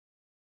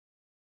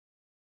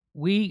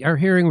we are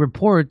hearing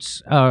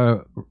reports,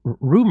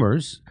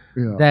 rumors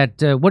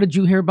that. What did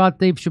you hear about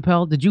Dave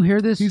Chappelle? Did you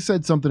hear this? He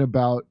said something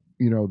about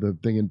the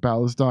thing in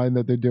Palestine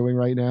that they're doing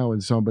right now,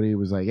 and somebody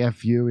was like,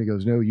 "F you." He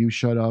goes, "No, you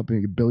shut up."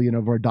 And $1 billion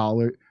of our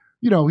dollar.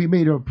 He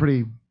made a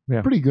pretty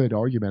good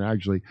argument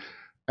actually,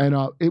 and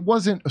it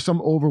wasn't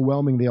some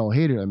overwhelming. They all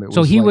hated him. It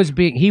so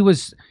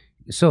was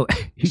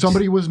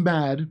somebody was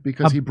mad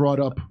because he brought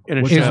up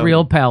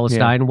Israel,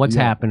 Palestine, what's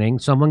happening.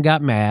 Someone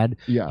got mad.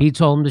 Yeah. He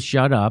told him to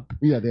shut up.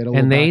 Yeah, they had a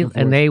and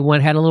little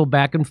they had a little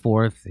back and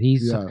forth.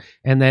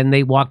 And then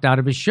they walked out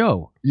of his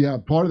show. Yeah,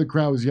 part of the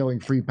crowd was yelling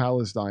 "Free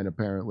Palestine."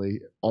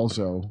 Apparently,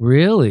 also.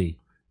 Really?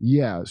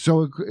 Yeah.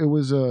 So it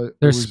was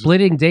They're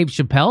splitting Dave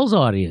Chappelle's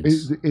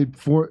audience.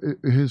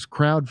 His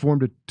crowd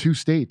formed two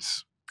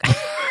states.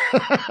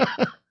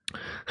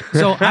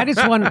 So I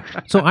just want.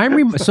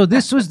 So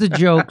this was the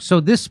joke. So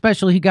this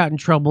special, he got in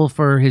trouble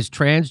for his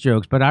trans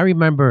jokes. But I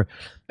remember,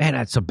 man,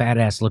 that's a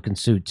badass looking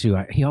suit too.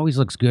 He always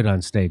looks good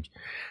on stage.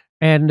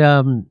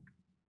 And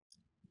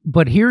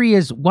but here he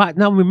is. What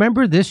now?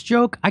 Remember this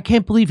joke? I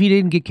can't believe he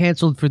didn't get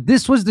canceled for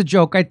this. Was the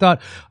joke? I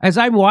thought as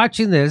I'm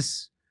watching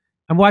this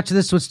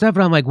with Steph,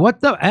 and I'm like, what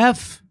the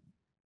f?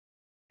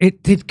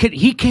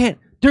 He can't.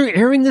 They're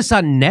airing this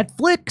on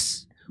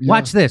Netflix. Yeah.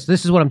 Watch this.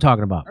 This is what I'm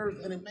talking about.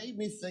 And it made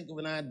me think of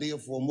an idea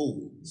for a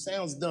movie. It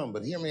sounds dumb,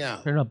 but hear me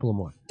out. Turn it up a little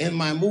more. In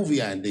my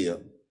movie idea,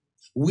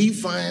 we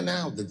find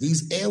out that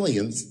these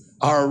aliens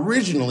are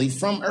originally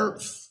from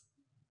Earth.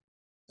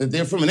 That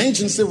they're from an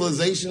ancient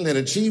civilization that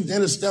achieved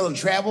interstellar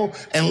travel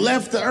and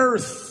left the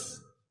Earth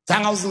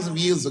thousands of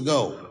years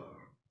ago.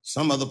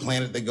 Some other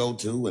planet they go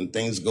to and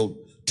things go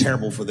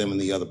terrible for them in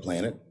the other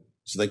planet.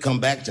 So they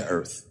come back to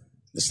Earth,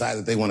 decide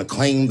that they want to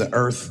claim the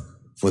Earth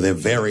for their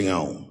very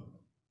own.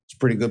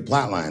 Pretty good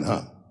plot line,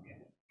 huh?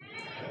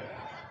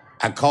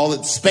 I call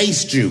it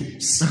Space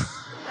Jews.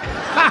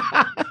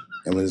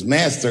 And when his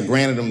master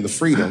granted him the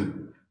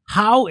freedom.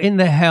 How in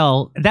the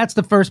hell? That's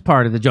the first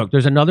part of the joke.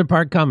 There's another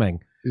part coming.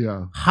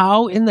 Yeah.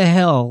 How in the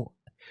hell?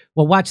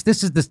 Well, watch.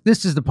 This is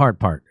the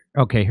part.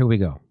 Okay, here we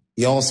go.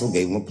 He also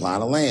gave him a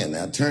plot of land.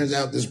 Now, it turns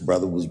out this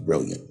brother was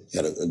brilliant. He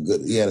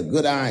had a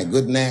good eye, a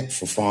good knack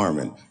for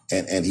farming.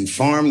 And he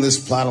farmed this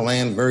plot of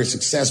land very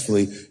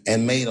successfully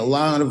and made a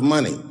lot of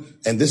money.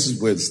 And this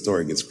is where the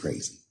story gets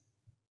crazy.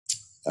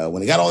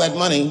 When he got all that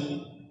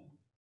money,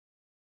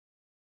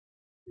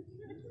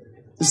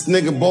 this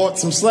nigga bought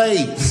some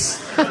slaves.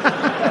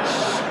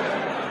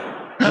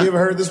 You ever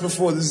heard this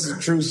before? This is a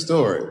true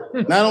story.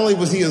 Not only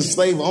was he a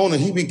slave owner,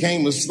 he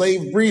became a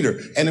slave breeder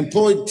and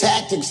employed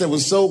tactics that were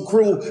so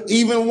cruel,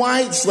 even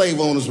white slave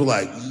owners were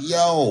like,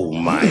 yo,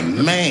 my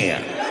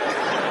man.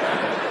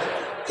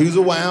 He was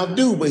a wild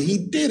dude, but he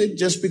did it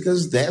just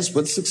because that's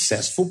what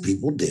successful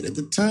people did at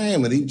the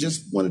time, and he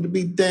just wanted to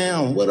be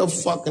down. What a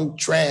fucking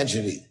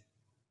tragedy.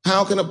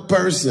 How can a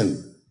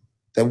person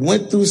that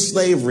went through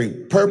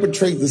slavery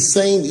perpetrate the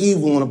same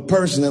evil on a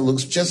person that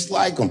looks just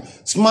like him?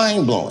 It's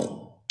mind-blowing.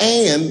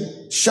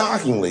 And,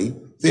 shockingly,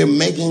 they're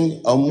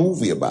making a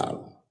movie about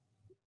him.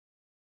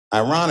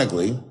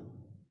 Ironically,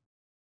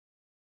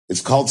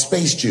 it's called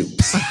Space Jews.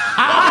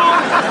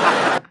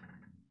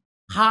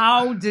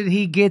 How did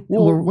he get?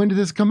 When did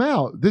this come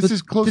out? This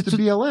is close to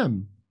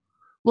BLM.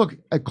 Look,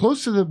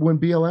 close to when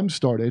BLM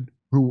started,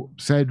 who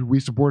said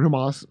we support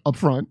Hamas up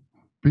front,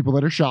 people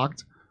that are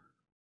shocked.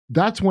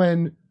 That's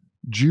when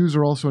Jews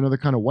are also another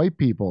kind of white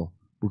people.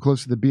 We're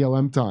close to the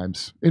BLM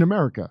times in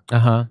America.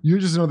 You're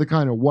just another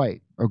kind of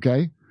white,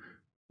 okay?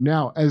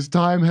 Now, as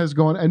time has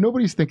gone, and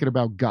nobody's thinking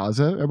about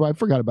Gaza. Everybody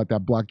forgot about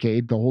that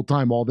blockade the whole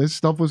time all this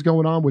stuff was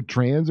going on with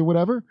trans or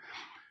whatever.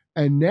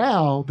 And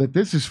now that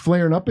this is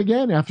flaring up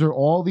again after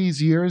all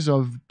these years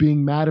of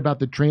being mad about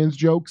the trans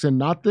jokes and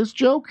not this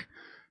joke,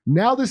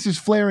 now this is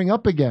flaring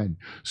up again.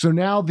 So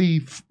now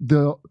the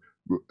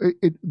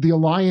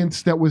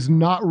alliance that was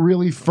not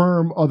really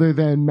firm other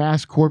than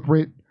mass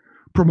corporate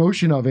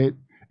promotion of it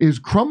is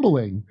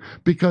crumbling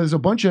because a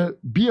bunch of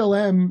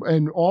BLM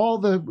and all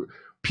the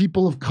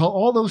people of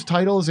all those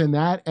titles and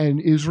that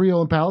and Israel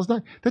and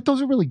Palestine, that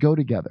doesn't really go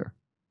together.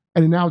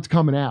 And now it's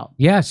coming out.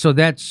 Yeah, so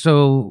that's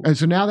so. And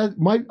so now that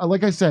might,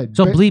 like I said.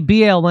 So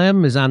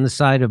BLM is on the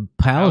side of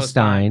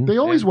Palestine. They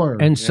always were.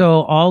 And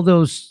so all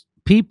those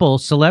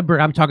people,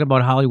 I'm talking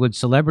about Hollywood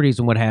celebrities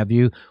and what have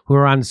you, who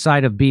are on the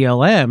side of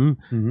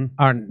BLM,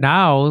 are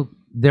now,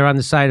 they're on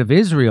the side of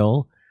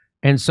Israel.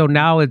 And so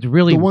now it's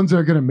really. The ones that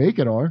are going to make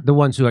it are. The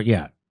ones who are,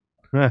 yeah.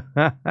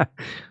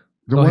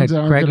 Go ahead,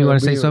 Craig. You want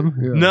to say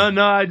something? Yeah.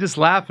 No, I just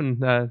laughing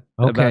about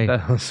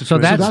that. So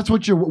that's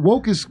what your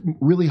woke is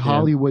really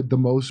Hollywood, the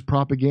most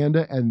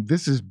propaganda, and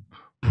this is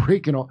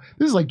breaking all.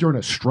 This is like during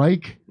a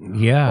strike.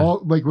 Yeah,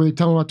 like where they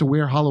tell them not to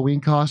wear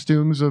Halloween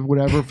costumes or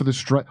whatever for the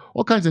strike.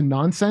 All kinds of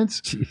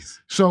nonsense. Jeez.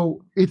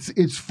 So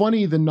it's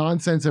funny the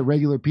nonsense that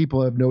regular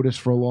people have noticed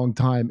for a long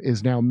time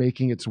is now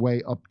making its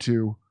way up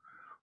to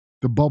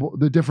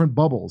the different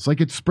bubbles.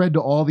 Like it's spread to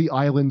all the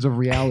islands of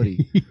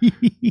reality.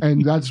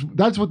 And that's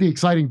what the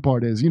exciting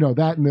part is.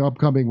 That in the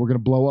upcoming we're going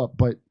to blow up,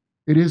 but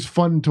it is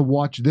fun to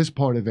watch this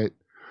part of it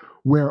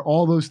where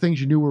all those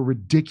things you knew were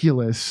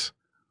ridiculous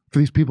for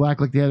these people to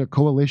act like they had a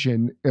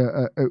coalition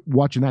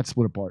watching that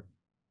split apart.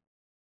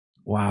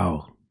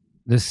 Wow.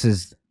 This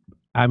is,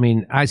 I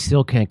mean, I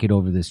still can't get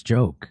over this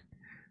joke.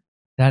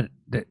 That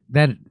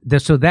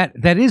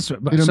is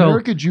In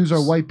America, Jews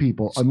are white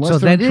people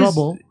unless they're in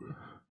trouble.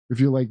 If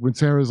you're like when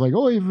Sarah's like,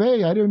 "Oh,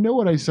 hey, I didn't know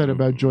what I said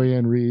about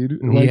Joyanne Reed,"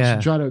 like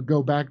she try to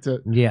go back to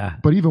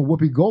But even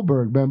Whoopi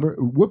Goldberg, remember,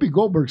 Whoopi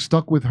Goldberg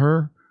stuck with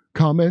her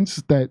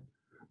comments that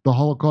the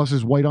Holocaust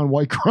is white on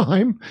white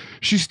crime.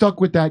 She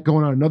stuck with that.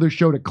 Going on another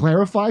show to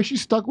clarify, she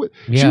stuck with.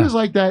 She was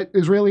like that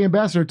Israeli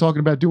ambassador talking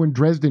about doing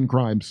Dresden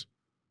crimes.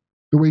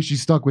 The way she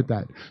stuck with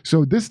that.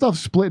 So this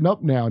stuff's splitting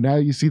up now. Now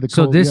you see the.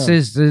 So this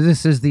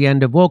is the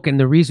end of woke, and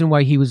the reason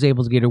why he was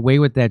able to get away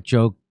with that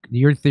joke.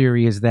 Your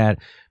theory is that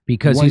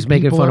because he's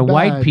making fun of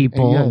white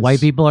people. White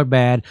people are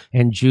bad,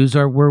 and Jews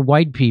were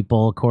white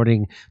people,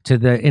 according to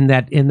in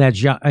that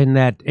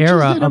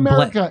era in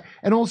America.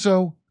 And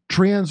also,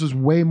 trans was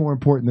way more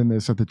important than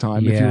this at the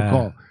time, if you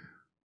recall.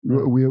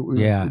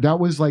 That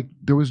was like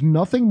there was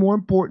nothing more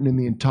important in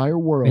the entire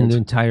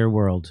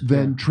world.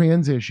 Than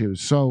trans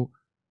issues. So.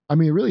 I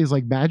mean, it really is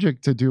like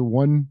magic to do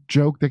one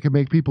joke that can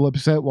make people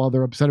upset while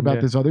they're upset about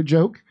this other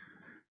joke.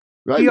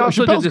 He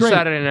also did the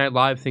Saturday Night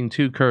Live thing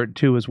too, Kurt,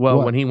 too, as well.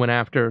 What? When he went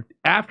after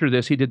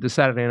this, he did the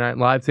Saturday Night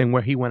Live thing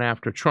where he went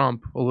after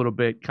Trump a little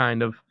bit,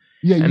 kind of.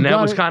 Yeah, and that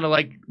was kind of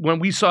like when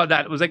we saw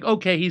that, it was like,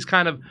 okay, he's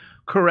kind of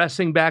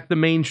caressing back the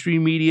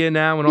mainstream media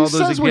now and all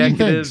those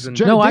executives. And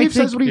Dave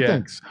says what he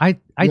thinks. I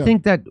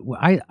think that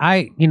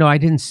I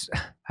didn't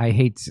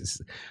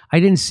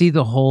see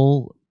the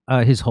whole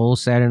his whole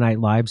Saturday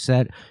Night Live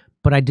set.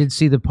 But I did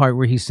see the part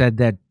where he said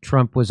that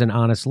Trump was an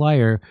honest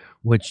liar,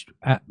 which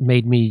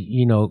made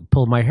me,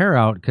 pull my hair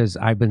out because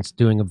I've been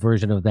doing a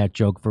version of that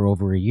joke for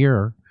over a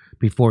year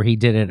before he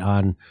did it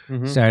on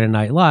Saturday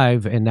Night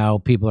Live. And now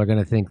people are going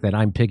to think that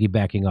I'm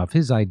piggybacking off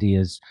his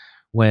ideas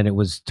when it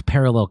was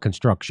parallel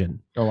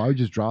construction. Oh, I would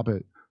just drop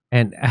it.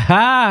 And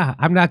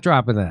I'm not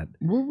dropping that.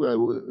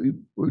 Well,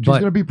 she's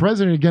going to be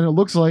president again, it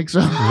looks like.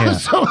 So,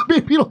 so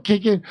maybe it'll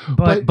kick in.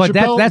 But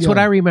Chappelle, that's what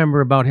I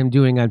remember about him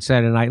doing on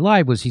Saturday Night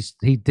Live was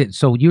he did.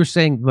 So you're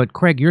saying, but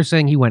Craig, you're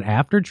saying he went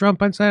after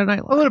Trump on Saturday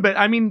Night Live? A little bit.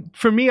 I mean,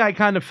 for me, I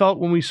kind of felt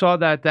when we saw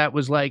that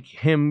was like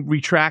him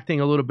retracting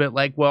a little bit.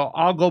 Like, well,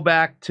 I'll go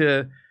back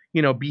to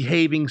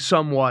behaving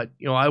somewhat.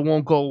 I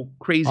won't go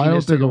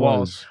craziness to the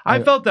walls.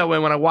 I felt that way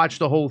when I watched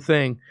the whole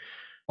thing.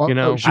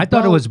 Chappelle, I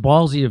thought it was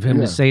ballsy of him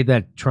to say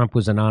that Trump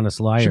was an honest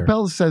liar.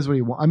 Chappelle says what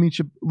he wants. I mean,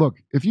 look,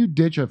 if you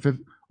ditch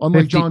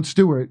unlike Jon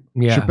Stewart,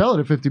 Chappelle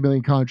had a $50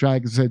 million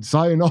contract and said,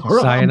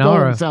 sayonara. I'm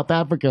going to South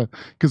Africa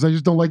because I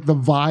just don't like the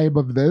vibe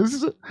of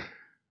this.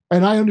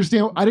 And I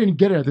understand. I didn't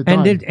get it at the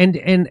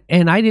time.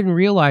 And I didn't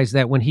realize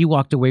that when he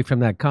walked away from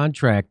that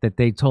contract that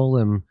they told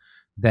him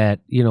that,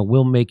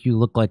 we'll make you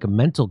look like a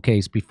mental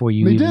case before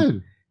you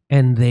did.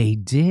 And they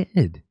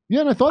did. Yeah,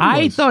 and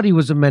I thought he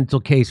was a mental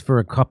case for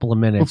a couple of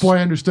minutes before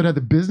I understood how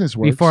the business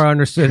works. Before I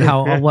understood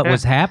what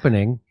was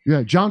happening.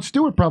 Yeah, Jon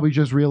Stewart probably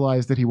just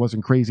realized that he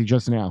wasn't crazy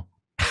just now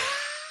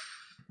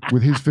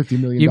with his $50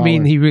 million. You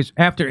mean he was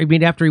after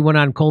he went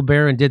on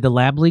Colbert and did the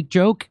lab leak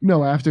joke?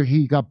 No, after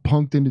he got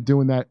punked into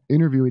doing that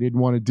interview he didn't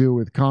want to do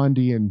with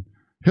Condi and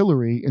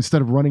Hillary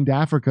instead of running to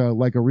Africa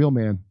like a real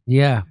man.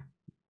 Yeah.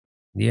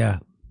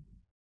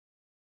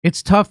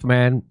 It's tough,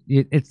 man.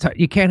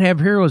 You can't have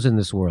heroes in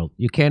this world.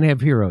 You can't have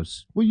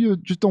heroes. Well, you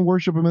just don't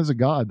worship him as a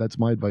god. That's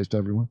my advice to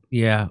everyone.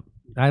 Yeah.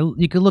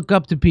 You can look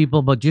up to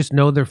people, but just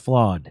know they're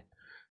flawed.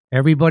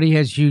 Everybody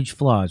has huge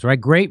flaws,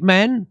 right? Great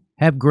men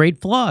have great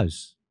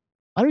flaws.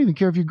 I don't even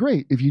care if you're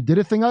great. If you did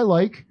a thing I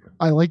like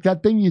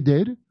that thing you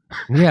did.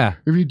 Yeah.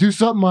 If you do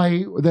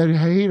something that I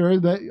hate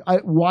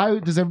why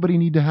does everybody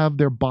need to have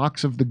their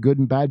box of the good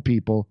and bad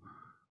people?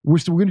 We're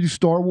going to do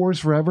Star Wars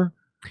forever?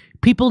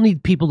 People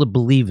need people to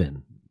believe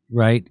in.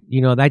 Right,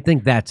 I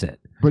think that's it.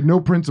 But no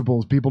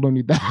principles. People don't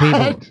need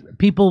that.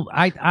 People,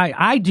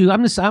 I do.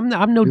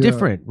 I'm no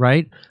different,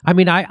 right? I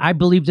mean, I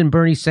believed in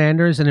Bernie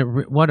Sanders,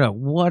 and what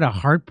a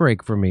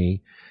heartbreak for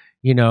me,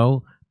 I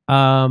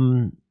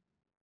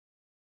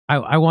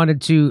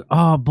wanted to.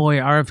 Oh boy,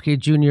 RFK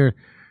Jr.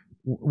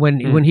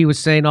 When he was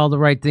saying all the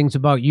right things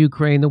about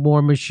Ukraine, the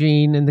war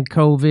machine, and the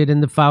COVID,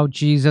 and the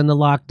Faucis, and the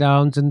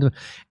lockdowns,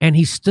 and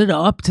he stood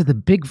up to the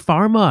big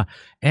pharma,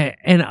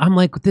 and I'm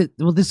like,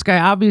 well, this guy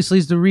obviously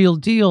is the real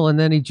deal, and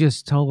then he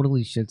just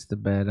totally shits the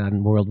bed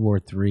on World War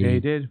III. Yeah, he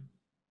did.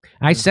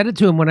 I said it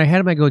to him when I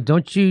had him. I go,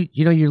 don't you?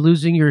 You're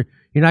losing you're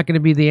not going to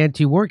be the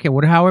anti-war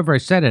candidate. However I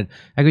said it,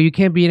 I go, you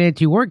can't be an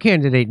anti-war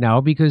candidate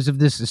now because of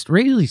this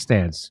Israeli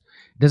stance.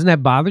 Doesn't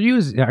that bother you?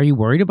 Are you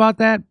worried about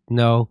that?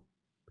 No.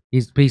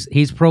 He's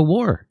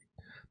pro-war.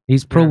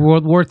 He's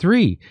pro-World War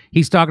III.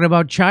 He's talking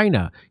about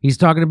China. He's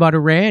talking about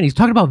Iran. He's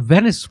talking about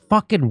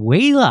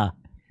Venezuela.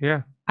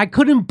 Yeah. I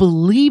couldn't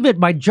believe it.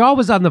 My jaw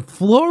was on the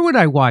floor when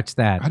I watched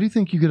that. How do you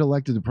think you get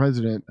elected to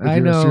president if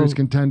you're a serious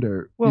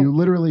contender? Well, you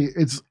literally,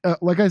 it's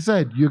like I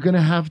said, you're going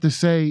to have to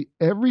say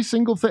every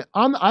single thing.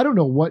 I don't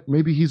know what,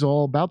 maybe he's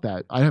all about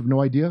that. I have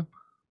no idea.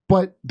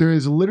 But there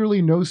is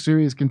literally no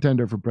serious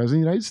contender for president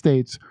of the United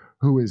States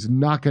who is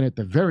not going to, at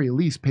the very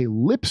least, pay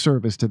lip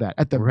service to that.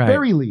 At the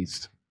very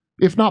least.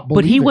 If not,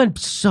 but he went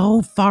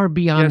so far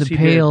beyond the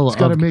pale. He's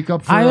got to make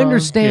up for. I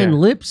understand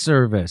lip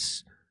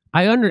service.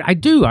 I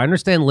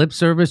understand lip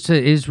service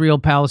to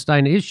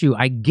Israel-Palestine issue.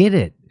 I get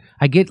it.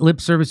 I get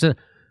lip service,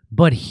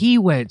 but he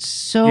went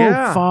so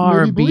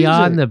far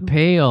beyond the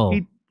pale.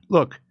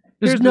 Look,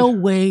 there's no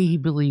way he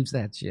believes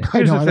that shit.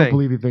 I don't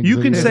believe he thinks.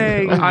 You can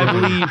say, "I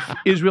believe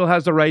Israel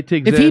has the right to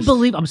exist." If he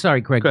believed, I'm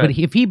sorry, Craig, but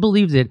if he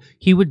believed it,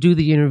 he would do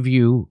the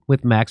interview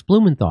with Max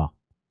Blumenthal.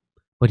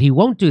 But he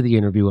won't do the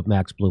interview with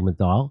Max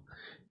Blumenthal.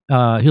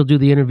 He'll do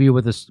the interview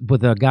with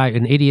a guy,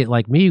 an idiot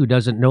like me, who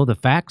doesn't know the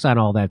facts on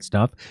all that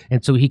stuff,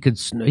 and so he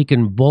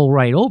can bull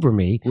right over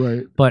me.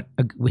 Right. But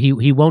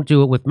he won't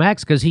do it with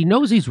Max because he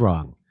knows he's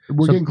wrong.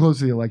 We're getting close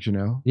to the election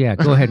now. Yeah,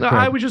 go ahead. Craig.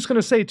 I was just going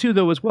to say too,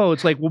 though, as well.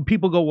 It's like when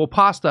people go, "Well,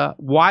 Pasta,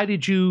 why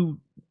did you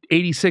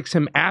 86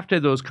 him after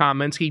those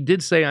comments?" He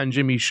did say on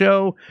Jimmy's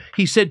show,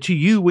 he said to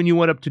you when you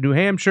went up to New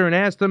Hampshire and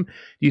asked him, "Do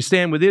you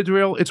stand with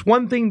Israel?" It's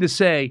one thing to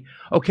say,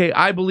 "Okay,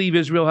 I believe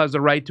Israel has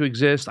the right to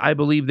exist. I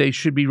believe they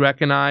should be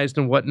recognized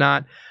and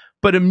whatnot."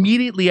 But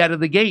immediately out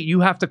of the gate, you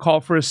have to call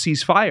for a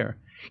ceasefire.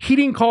 He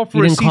didn't call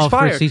for a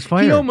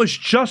ceasefire. He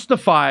almost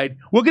justified,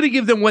 we're going to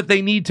give them what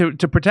they need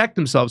to protect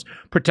themselves.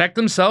 Protect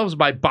themselves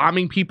by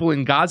bombing people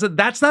in Gaza.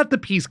 That's not the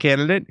peace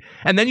candidate.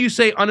 And then you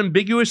say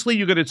unambiguously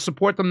you're going to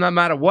support them no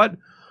matter what.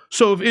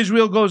 So if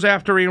Israel goes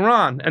after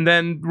Iran and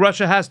then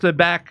Russia has to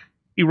back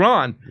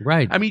Iran,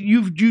 right? I mean,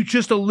 you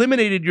just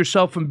eliminated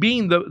yourself from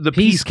being the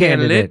peace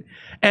candidate.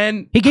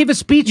 And he gave a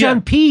speech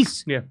on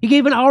peace. Yeah. He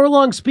gave an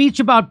hour-long speech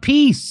about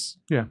peace.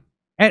 Yeah,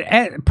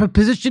 and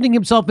positioning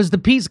himself as the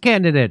peace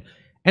candidate.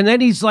 And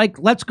then he's like,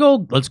 let's go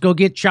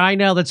get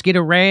China, let's get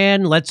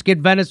Iran, let's get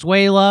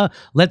Venezuela,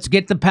 let's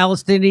get the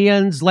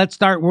Palestinians, let's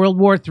start World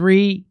War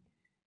III.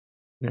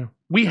 Yeah.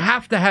 We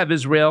have to have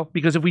Israel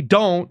because if we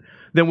don't,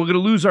 then we're going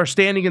to lose our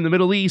standing in the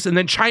Middle East, and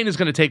then China's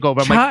going to take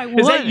over. I'm like,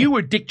 is that you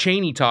or Dick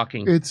Cheney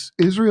talking?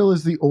 Israel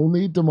is the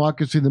only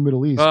democracy in the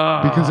Middle East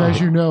because,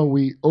 as you know,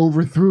 we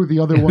overthrew the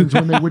other ones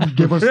when they wouldn't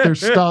give us their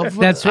stuff.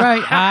 That's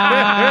right.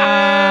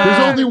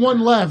 There's only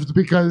one left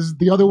because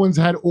the other ones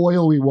had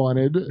oil we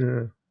wanted.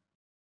 Yeah.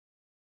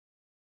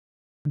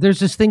 There's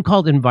this thing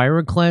called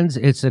EnviroCleanse.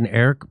 It's an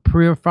air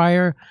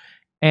purifier,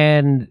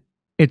 and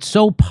it's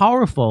so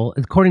powerful,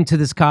 according to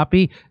this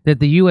copy, that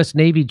the U.S.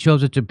 Navy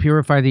chose it to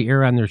purify the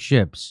air on their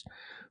ships.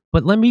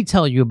 But let me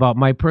tell you about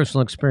my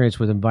personal experience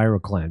with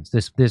EnviroCleanse,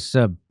 this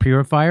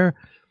purifier.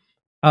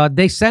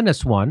 They sent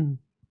us one,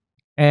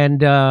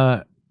 and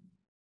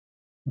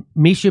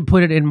Misha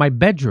put it in my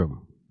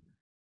bedroom.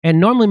 And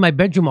normally my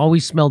bedroom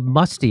always smelled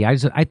musty. I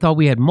thought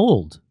we had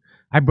mold.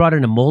 I brought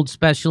in a mold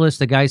specialist.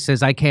 The guy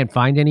says, I can't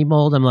find any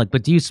mold. I'm like,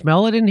 but do you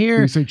smell it in here?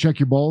 Did he say, check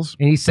your balls?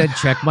 And he said,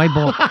 check my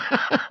balls.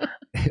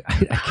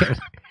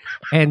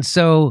 And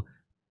so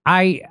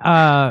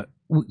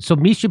so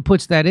Misha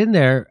puts that in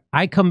there.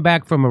 I come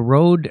back from a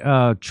road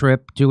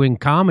trip doing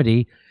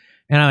comedy,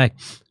 and I'm like,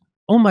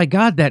 oh my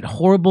God, that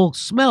horrible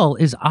smell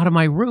is out of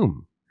my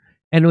room.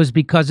 And it was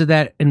because of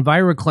that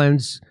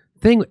EnviroCleanse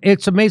thing.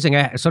 It's amazing.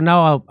 So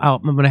now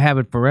I'm going to have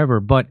it forever.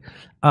 But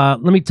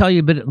let me tell you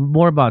a bit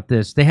more about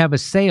this. They have a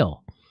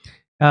sale,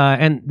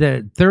 and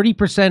the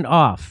 30%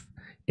 off.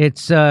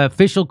 It's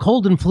official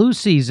cold and flu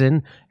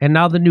season, and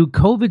now the new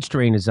COVID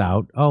strain is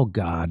out. Oh,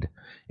 God.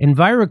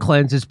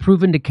 EnviroCleanse is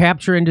proven to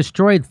capture and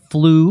destroy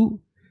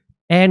flu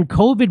and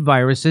COVID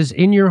viruses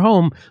in your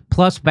home,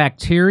 plus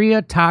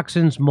bacteria,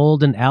 toxins,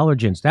 mold, and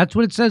allergens. That's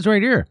what it says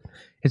right here.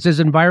 It says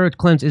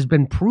EnviroCleanse has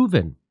been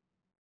proven.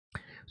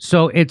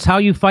 So it's how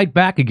you fight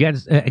back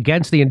against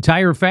the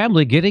entire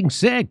family getting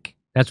sick.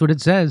 That's what it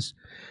says.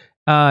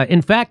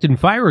 In fact,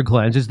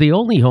 EnviroCleanse is the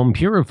only home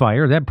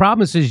purifier that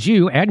promises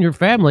you and your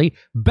family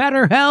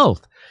better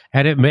health.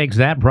 And it makes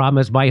that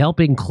promise by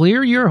helping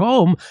clear your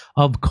home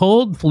of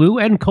cold, flu,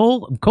 and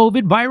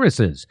COVID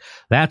viruses.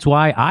 That's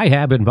why I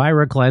have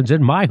EnviroCleanse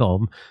in my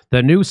home,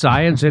 the new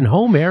science in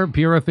home air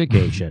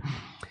purification.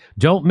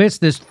 Don't miss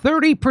this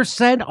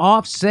 30%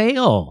 off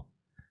sale.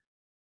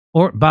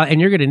 And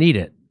you're going to need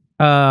it.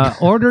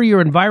 Order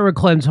your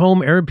EnviroCleanse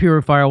home air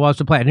purifier while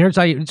supply. And here's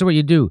what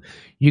you do.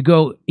 You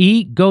go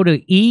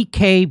to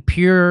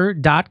ekpure.com.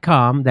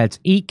 That's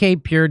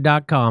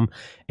ekpure.com,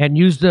 and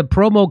use the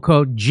promo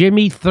code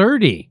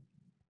Jimmy30.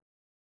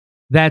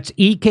 That's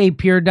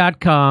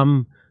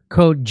ekpure.com,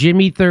 code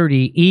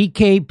Jimmy30.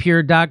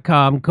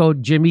 ekpure.com,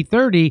 code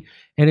Jimmy30,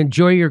 and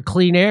enjoy your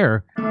clean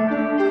air.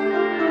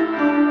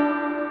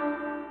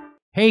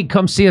 Hey,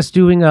 come see us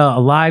doing a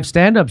live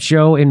stand-up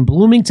show in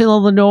Bloomington,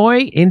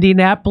 Illinois,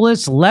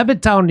 Indianapolis,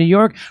 Levittown, New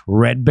York,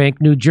 Red Bank,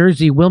 New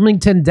Jersey,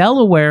 Wilmington,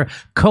 Delaware,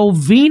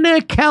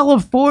 Covina,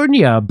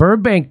 California,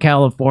 Burbank,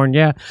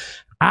 California,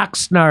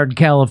 Oxnard,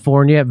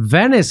 California,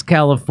 Venice,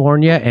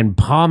 California, and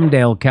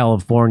Palmdale,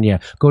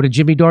 California. Go to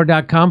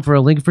jimmydore.com for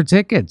a link for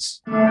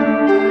tickets.